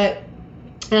time, but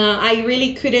I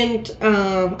really couldn't,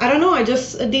 I don't know, I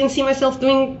just didn't see myself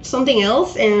doing something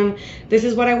else, and this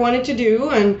is what I wanted to do.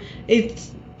 And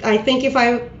I think if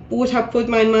I would have put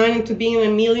my mind into being a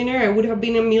millionaire, I would have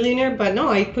been a millionaire, but no,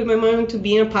 I put my mind into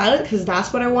being a pilot because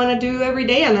that's what I want to do every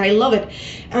day, and I love it.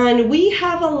 And we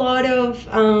have a lot of,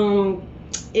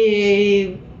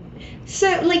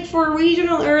 so like for a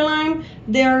regional airline,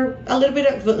 there are a little bit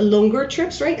of longer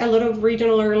trips, right? A lot of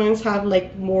regional airlines have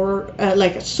like more,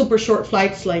 like super short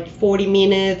flights, like 40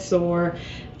 minutes or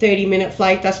 30-minute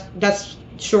flight. That's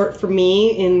short for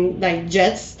me in like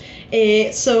jets.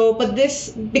 But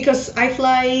this, because I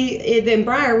fly the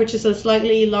Embraer, which is a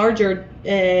slightly larger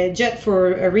jet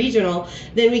for a regional,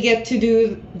 then we get to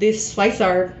do these flights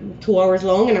are 2 hours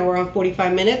long and around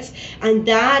 45 minutes. And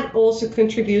that also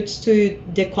contributes to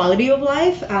the quality of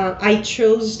life. I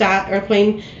chose that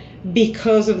airplane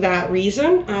because of that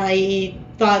reason. I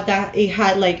thought that it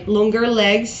had like longer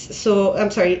legs.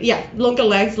 Longer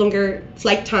legs, longer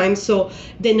flight time. So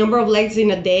the number of legs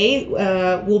in a day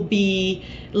will be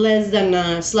less than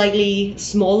a slightly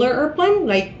smaller airplane.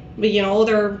 Like,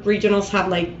 other regionals have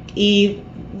like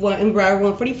Embraer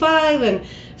 145 and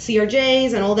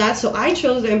CRJs and all that. So I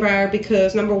chose the Embraer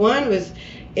because number one was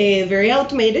very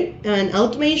automated, and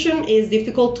automation is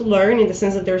difficult to learn in the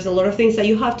sense that there's a lot of things that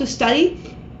you have to study.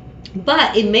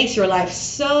 But it makes your life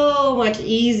so much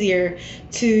easier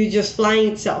to just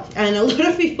flying itself. And a lot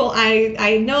of people,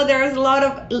 I know there's a lot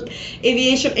of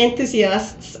aviation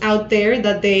enthusiasts out there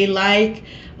that they like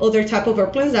other type of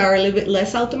airplanes that are a little bit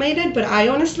less automated. But I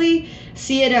honestly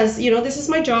see it as, this is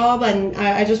my job and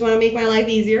I just want to make my life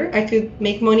easier. I could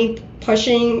make money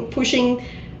pushing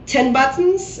 10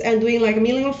 buttons and doing like a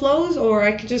million flows, or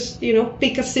I could just,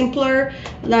 pick a simpler,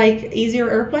 like easier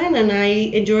airplane, and I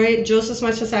enjoy it just as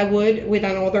much as I would with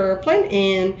another airplane.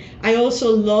 And I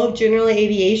also love general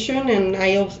aviation, and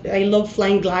I love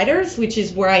flying gliders, which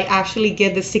is where I actually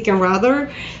get the sick and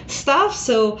rather stuff.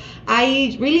 So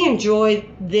I really enjoy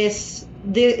this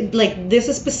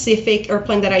specific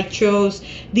airplane that I chose,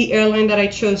 the airline that I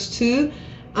chose too,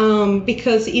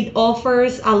 because it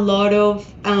offers a lot of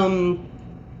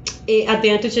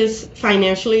advantages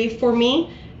financially for me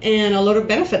and a lot of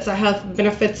benefits. I have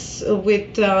benefits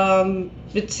with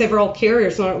several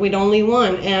carriers, not with only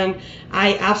one, and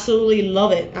I absolutely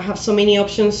love it. I have so many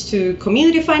options to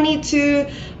commute if I need to,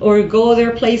 or go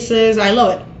other places. I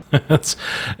love it.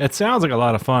 It sounds like a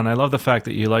lot of fun. I love the fact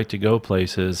that you like to go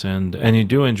places and you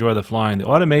do enjoy the flying. The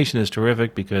automation is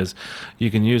terrific because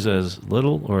you can use as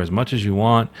little or as much as you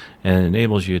want, and it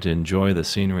enables you to enjoy the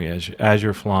scenery as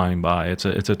you're flying by. It's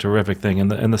a terrific thing,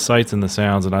 and the sights and the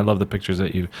sounds. And I love the pictures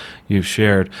that you've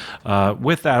shared.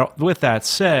 With that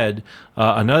said,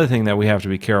 Another thing that we have to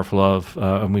be careful of,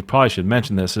 and we probably should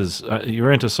mention this, is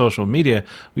you're into social media.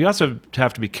 We also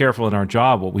have to be careful in our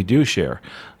job what we do share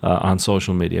on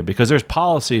social media, because there's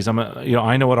policies.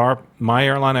 I know what my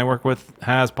airline I work with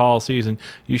has policies, and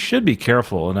you should be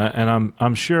careful. And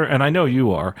I'm sure, and I know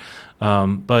you are,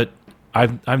 but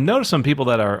I've noticed some people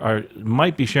that are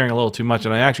might be sharing a little too much,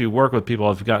 and I actually work with people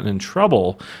who've gotten in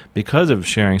trouble because of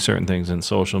sharing certain things in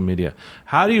social media.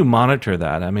 How do you monitor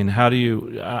that? I mean,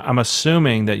 I'm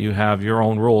assuming that you have your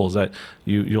own rules, that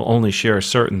you'll only share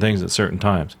certain things at certain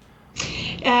times.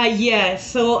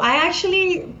 So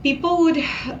people would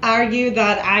argue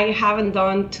that I haven't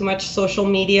done too much social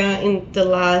media in the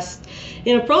last,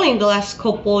 probably in the last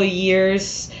couple of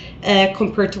years.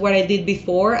 Compared to what I did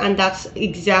before, and that's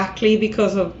exactly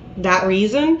because of that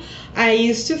reason. I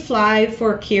used to fly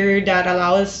for a carrier that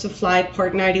allowed us to fly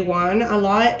Part 91 a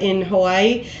lot in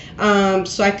Hawaii,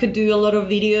 so I could do a lot of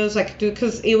videos.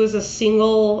 Because it was a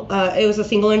single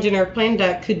engine airplane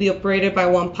that could be operated by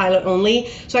one pilot only,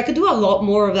 so I could do a lot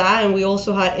more of that. And we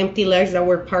also had empty legs that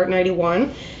were Part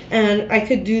 91. And I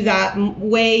could do that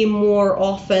way more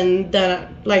often than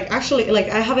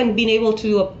I haven't been able to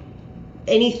do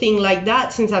anything like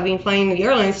that since I've been flying the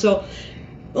airline. So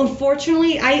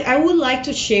unfortunately, I would like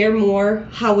to share more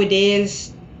how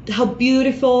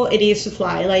beautiful it is to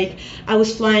fly. Like, I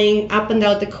was flying up and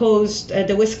down the coast,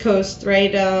 the West Coast,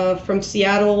 right, from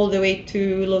Seattle all the way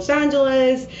to Los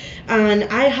Angeles, and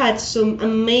I had some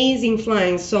amazing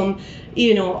flying, some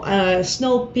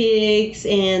snow peaks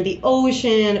and the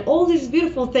ocean, all these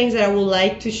beautiful things that I would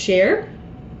like to share.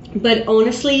 But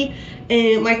honestly,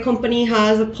 my company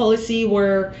has a policy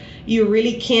where you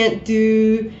really can't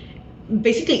do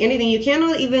basically anything. You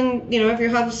cannot even, if you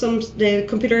have the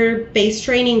computer-based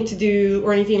training to do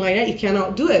or anything like that, you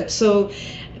cannot do it. So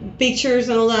pictures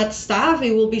and all that stuff,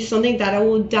 it will be something that I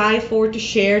will die for to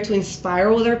share, to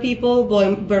inspire other people.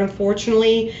 But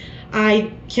unfortunately,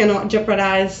 I cannot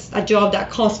jeopardize a job that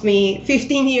cost me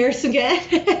 15 years to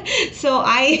get. So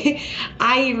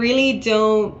I really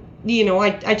don't.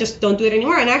 I just don't do it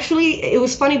anymore. And actually, it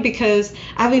was funny because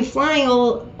I've been flying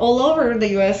all over the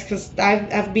U.S. because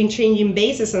I've been changing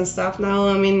bases and stuff. Now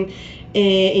I'm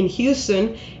in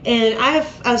Houston, and I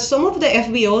have some of the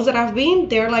FBOs that I've been.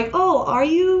 They're like, "Oh, are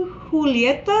you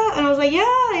Julieta?" And I was like, "Yeah."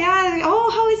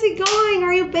 Oh, how is it going?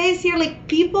 Are you based here? Like,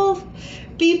 people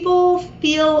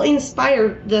feel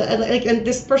inspired. And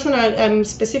this person I'm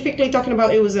specifically talking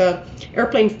about, it was a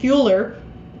airplane fueler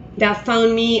that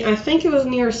found me. I think it was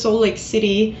near Salt Lake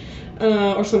City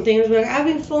or something. It was like, I've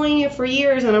been following you for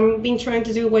years, and I've been trying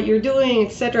to do what you're doing,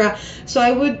 etc. So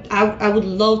I would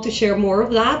love to share more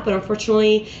of that, but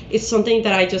unfortunately, it's something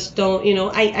that I just don't.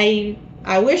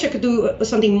 I wish I could do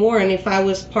something more, and if I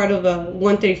was part of a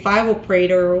 135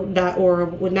 operator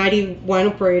or 91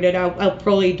 operator, I'll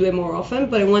probably do it more often.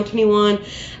 But in 121,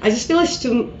 I just feel it's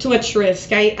too much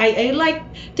risk. I like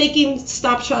taking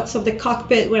snapshots of the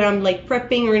cockpit when I'm like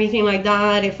prepping or anything like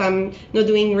that, if I'm not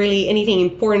doing really anything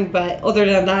important. But other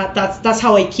than that, that's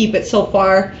how I keep it so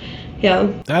far.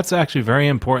 Yeah, that's actually very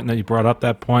important that you brought up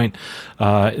that point,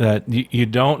 that you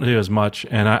don't do as much,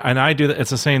 and I do that.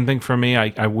 It's the same thing for me.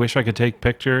 I wish I could take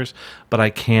pictures, but I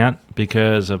can't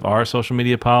because of our social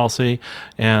media policy,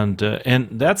 and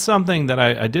that's something that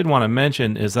I did want to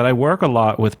mention, is that I work a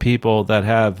lot with people that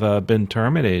have been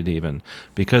terminated even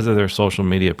because of their social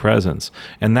media presence,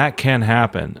 and that can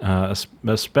happen,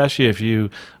 especially if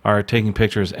you are taking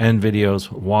pictures and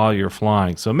videos while you're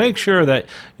flying. So make sure that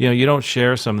you don't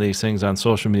share some of these things on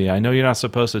social media. I know you're not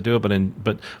supposed to do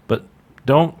it, but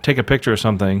don't take a picture of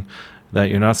something that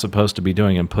you're not supposed to be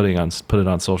doing and put it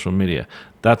on social media.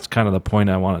 That's kind of the point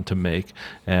I wanted to make.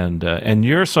 And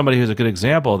you're somebody who's a good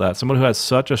example of that, someone who has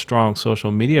such a strong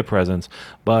social media presence,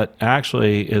 but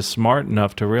actually is smart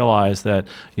enough to realize that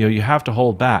you have to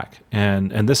hold back,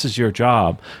 and this is your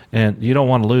job, and you don't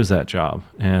want to lose that job.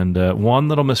 And one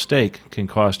little mistake can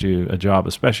cost you a job,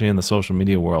 especially in the social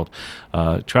media world.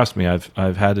 Trust me,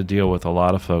 I've had to deal with a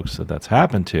lot of folks that's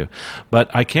happened to.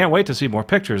 But I can't wait to see more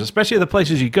pictures, especially the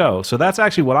places you go. So that's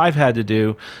actually what I've had to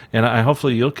do, and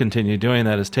hopefully you'll continue doing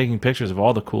that, is taking pictures of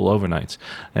all the cool overnights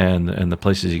and the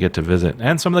places you get to visit,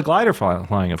 and some of the glider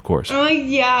flying, of course.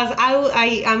 Yes,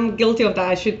 I'm guilty of that.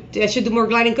 I should do more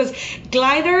gliding, because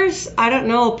gliders, I don't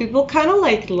know, people kind of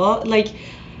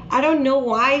I don't know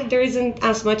why there isn't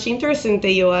as much interest in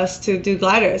the U.S. to do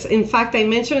gliders. In fact, I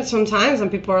mention it sometimes,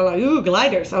 and people are like, "Ooh,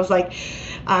 gliders." I was like,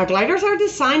 gliders are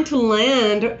designed to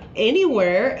land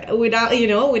anywhere without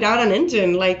an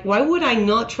engine. Like, why would I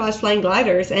not trust flying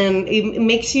gliders? And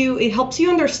it helps you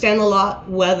understand a lot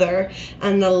weather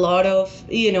and a lot of,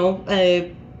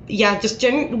 yeah, just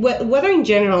weather in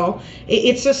general,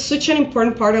 it's such an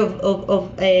important part of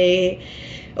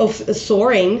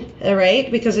soaring,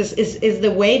 right? Because it's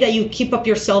the way that you keep up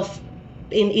yourself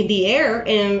in the air,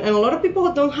 and a lot of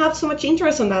people don't have so much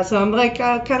interest in that. So I'm like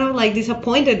kind of like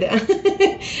disappointed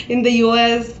in the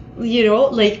U.S.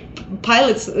 Like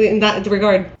pilots in that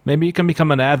regard. Maybe you can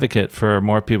become an advocate for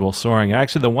more people soaring.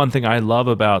 Actually, the one thing I love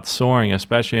about soaring,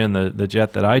 especially in the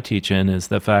jet that I teach in, is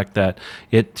the fact that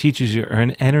it teaches you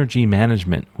energy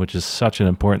management, which is such an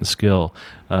important skill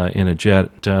in a jet.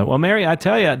 Well, Mary, I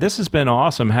tell you, this has been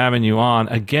awesome having you on.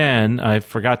 Again, I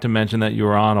forgot to mention that you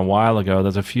were on a while ago.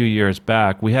 That's a few years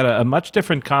back. We had a much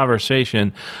different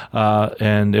conversation.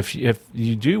 And if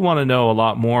you do want to know a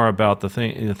lot more about the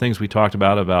things we talked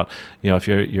about, if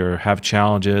you have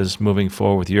challenges moving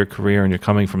forward with your career and you're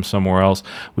coming from somewhere else,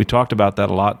 we talked about that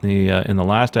a lot in the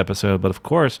last episode. But of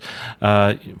course,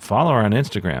 follow her on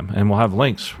Instagram, and we'll have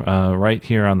links right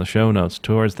here on the show notes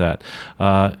towards that.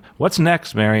 What's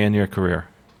next, Mary, in your career?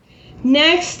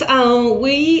 Next,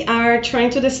 we are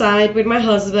trying to decide with my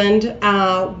husband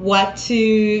what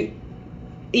to,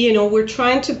 we're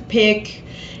trying to pick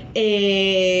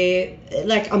a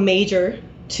major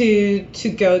to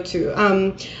go to.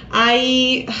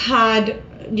 I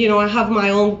have my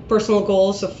own personal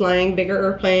goals of flying bigger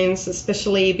airplanes,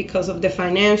 especially because of the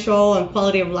financial and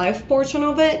quality of life portion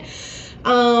of it.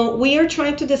 We are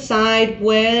trying to decide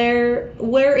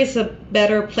where is a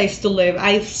better place to live.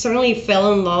 I certainly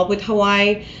fell in love with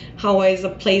Hawaii. Hawaii is a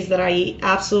place that I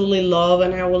absolutely love,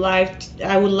 and I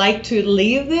would like to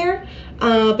live there.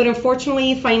 But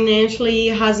unfortunately, financially,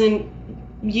 it hasn't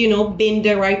been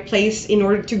the right place in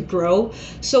order to grow.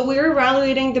 So we're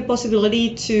evaluating the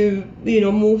possibility to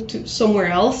move to somewhere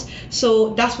else.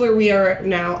 So that's where we are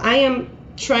now. I am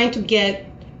trying to get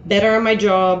better at my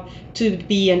job, to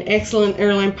be an excellent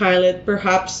airline pilot,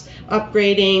 perhaps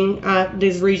upgrading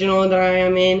this regional that I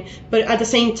am in. But at the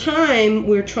same time,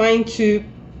 we're trying to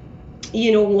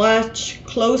watch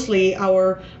closely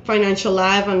our financial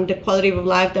life and the quality of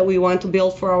life that we want to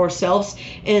build for ourselves,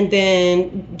 and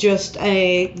then just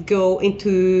go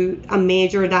into a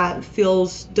major that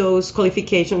fills those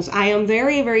qualifications. I am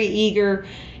very, very eager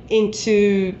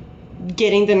into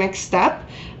getting the next step.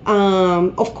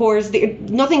 Of course,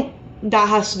 nothing that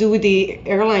has to do with the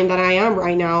airline that I am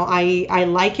right now. I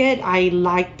like it. I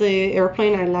like the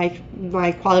airplane. I like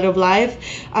my quality of life.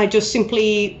 I just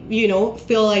simply,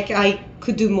 feel like I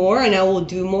could do more, and I will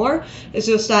do more. It's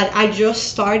just that I just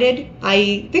started.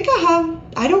 I think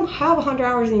I don't have 100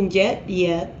 hours in yet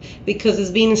because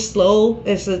it's been slow.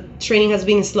 The training has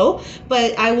been slow,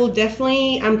 but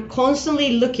I'm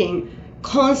constantly looking,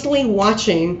 constantly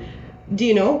watching,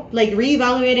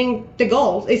 reevaluating the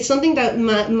goals. It's something that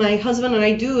my husband and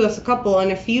I do as a couple.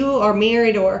 And if you are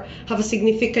married or have a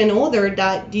significant other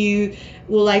that you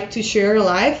would like to share a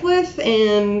life with,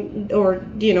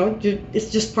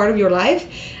 it's just part of your life,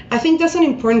 I think that's an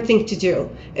important thing to do.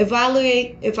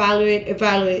 Evaluate,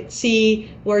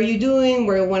 see where you're doing,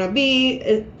 where you want to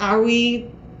be. Are we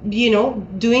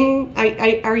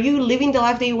are you living the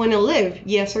life that you want to live?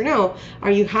 Yes or no?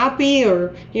 Are you happy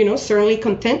or, certainly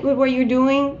content with what you're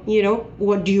doing?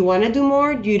 What do you want to do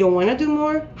more? Do you don't want to do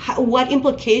more? What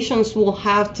implications we'll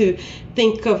have to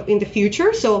think of in the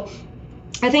future? So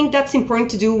I think that's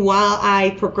important to do while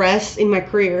I progress in my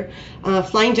career.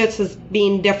 Flying jets has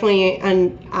been definitely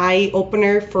an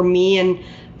eye-opener for me, and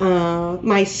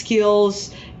my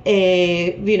skills,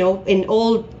 in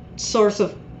all sorts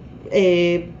of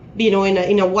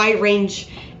in a wide range,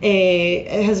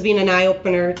 it has been an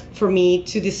eye-opener for me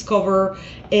to discover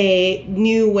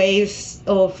new ways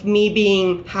of me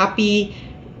being happy,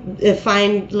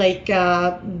 find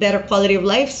better quality of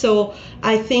life. So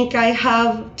I think I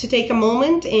have to take a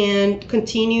moment and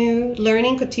continue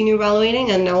learning, continue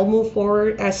evaluating, and I'll move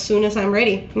forward as soon as I'm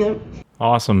ready.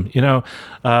 Awesome.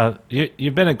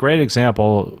 You've been a great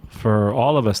example for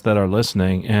all of us that are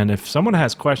listening. And if someone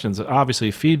has questions,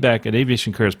 obviously feedback at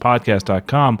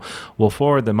aviationcareerspodcast.com, we'll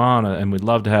forward them on. And we'd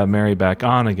love to have Mary back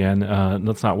on again.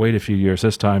 Let's not wait a few years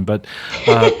this time. But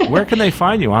where can they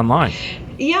find you online?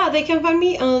 Yeah, they can find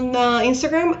me on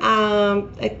Instagram,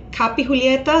 Capi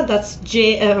Julieta. That's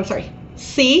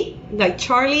C, like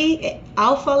Charlie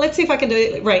Alpha. Let's see if I can do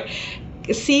it right.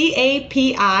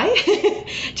 CAPI,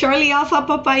 Charlie Alpha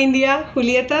Papa India,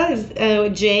 Julieta is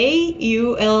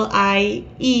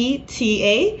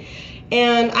JULIETA.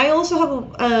 And I also have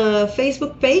a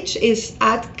Facebook page, is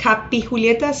at Capi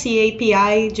Julieta,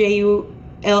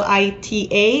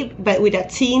 CAPIJULITA, but with a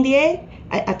T in the A.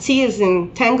 A T is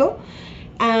in tango.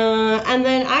 And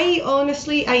then I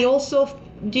also,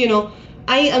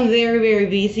 I am very, very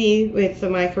busy with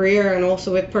my career and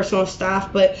also with personal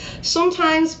stuff, but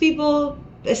sometimes people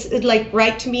like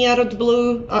write to me out of the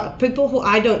blue, people who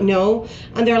I don't know,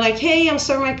 and they're like, hey, I'm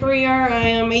starting my career, I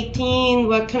am 18,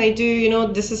 what can I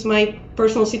do? This is my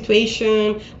personal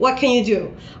situation, what can you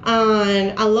do?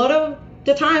 And a lot of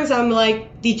the times I'm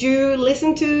like, did you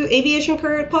listen to Aviation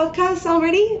Career Podcast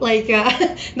already? Like,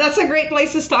 that's a great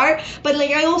place to start. But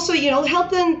like, I also, help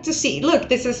them to see, look,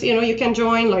 this is, you can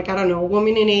join, like, I don't know,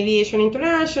 Women in Aviation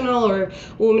International or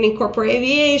Women in Corporate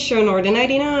Aviation or the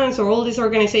 99s or all these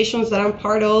organizations that I'm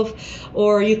part of.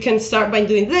 Or you can start by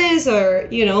doing this, or,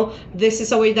 this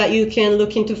is a way that you can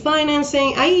look into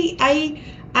financing.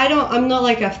 I'm not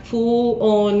like a full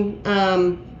on,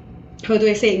 how do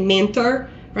I say, mentor,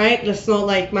 right? That's not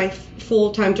like my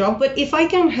full-time job, but if I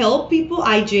can help people,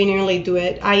 I genuinely do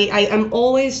it. I am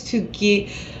always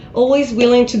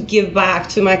willing to give back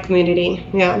to my community.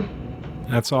 Yeah.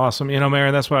 That's awesome.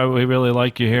 Mary, that's why we really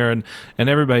like you here, and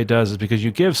everybody does, is because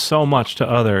you give so much to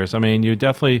others. I mean, you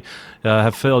definitely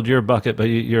have filled your bucket, but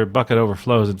your bucket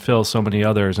overflows and fills so many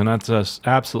others, and that's just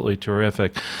absolutely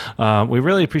terrific. We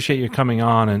really appreciate you coming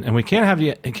on, and we can't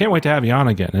wait to have you on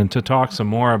again and to talk some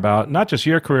more about not just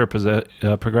your career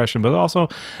progression, but also,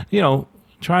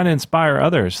 trying to inspire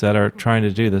others that are trying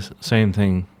to do the same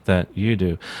thing that you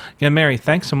do. Again, Mary,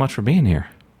 thanks so much for being here.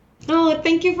 Oh,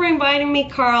 thank you for inviting me,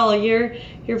 Carl. You're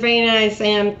very nice,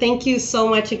 and thank you so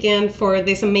much again for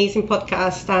this amazing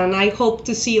podcast. And I hope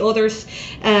to see others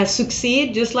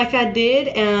succeed just like I did,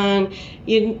 and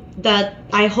that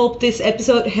I hope this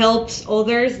episode helps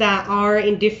others that are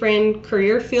in different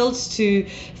career fields to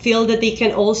feel that they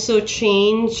can also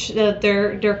change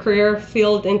their career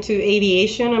field into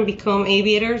aviation and become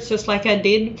aviators, just like I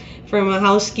did, from a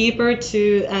housekeeper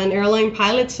to an airline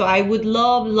pilot. So I would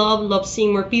love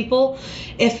seeing more people.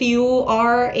 If you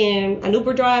are an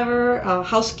Uber driver, a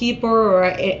housekeeper, or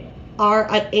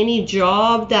are at any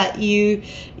job that you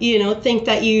think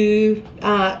that you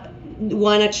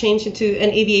want to change into an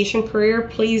aviation career,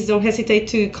 please don't hesitate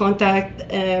to contact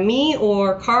me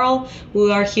or Carl.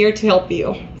 We are here to help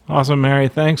you. Awesome, Mary.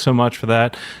 Thanks so much for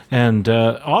that. And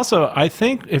also, I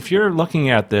think if you're looking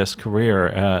at this career,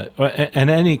 and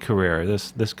any career,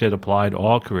 this could apply to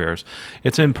all careers,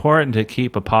 it's important to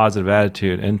keep a positive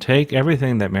attitude and take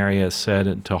everything that Mary has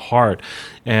said to heart.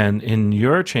 And in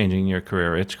your changing your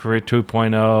career, it's career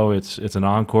 2.0, it's an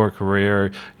encore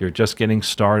career, you're just getting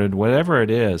started, whatever it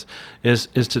is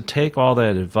to take all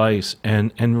that advice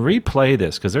and replay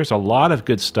this, because there's a lot of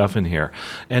good stuff in here.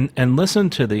 And listen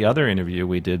to the other interview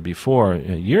we did before,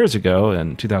 years ago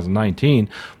in 2019.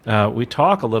 We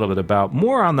talk a little bit about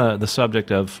more on the subject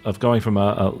of going from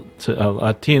a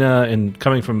Latina and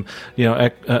coming from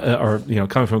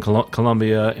coming from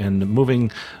Colombia and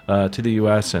moving to the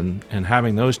U.S. and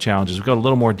having those challenges. We go a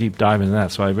little more deep dive into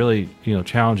that, so I really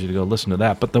challenge you to go listen to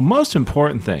that. But the most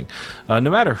important thing, no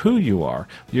matter who you are,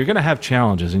 you're going to have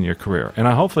challenges in your career, and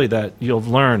hopefully that you've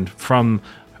learned from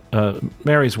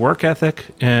Mary's work ethic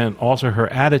and also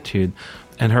her attitude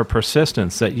and her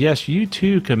persistence, that yes, you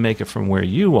too can make it from where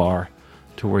you are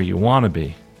to where you want to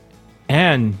be,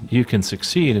 and you can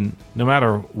succeed in no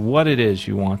matter what it is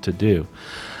you want to do.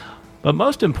 But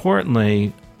most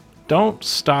importantly, don't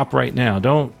stop right now.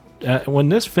 Don't when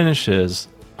this finishes,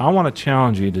 I want to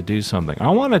challenge you to do something.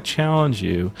 I want to challenge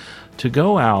you to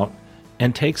go out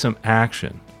and take some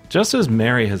action. Just as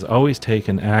Mary has always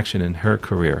taken action in her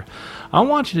career, I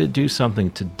want you to do something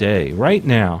today, right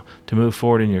now, to move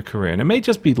forward in your career. And it may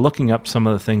just be looking up some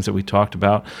of the things that we talked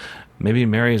about, maybe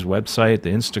Mary's website, the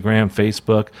Instagram,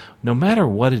 Facebook. No matter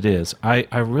what it is, I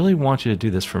really want you to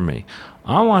do this for me.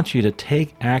 I want you to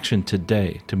take action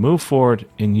today to move forward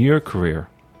in your career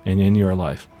and in your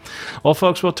life. Well,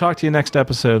 folks, we'll talk to you next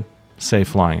episode. Safe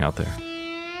flying out there.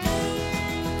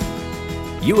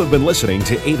 You have been listening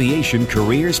to Aviation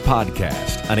Careers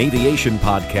Podcast, an aviation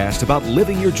podcast about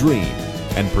living your dream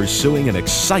and pursuing an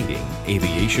exciting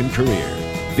aviation career.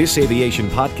 This aviation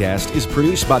podcast is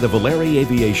produced by the Valeri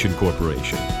Aviation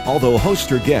Corporation. Although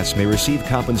host or guests may receive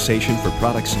compensation for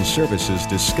products and services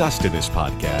discussed in this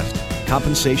podcast,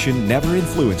 compensation never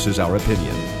influences our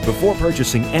opinion. Before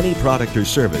purchasing any product or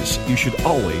service, you should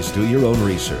always do your own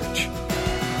research.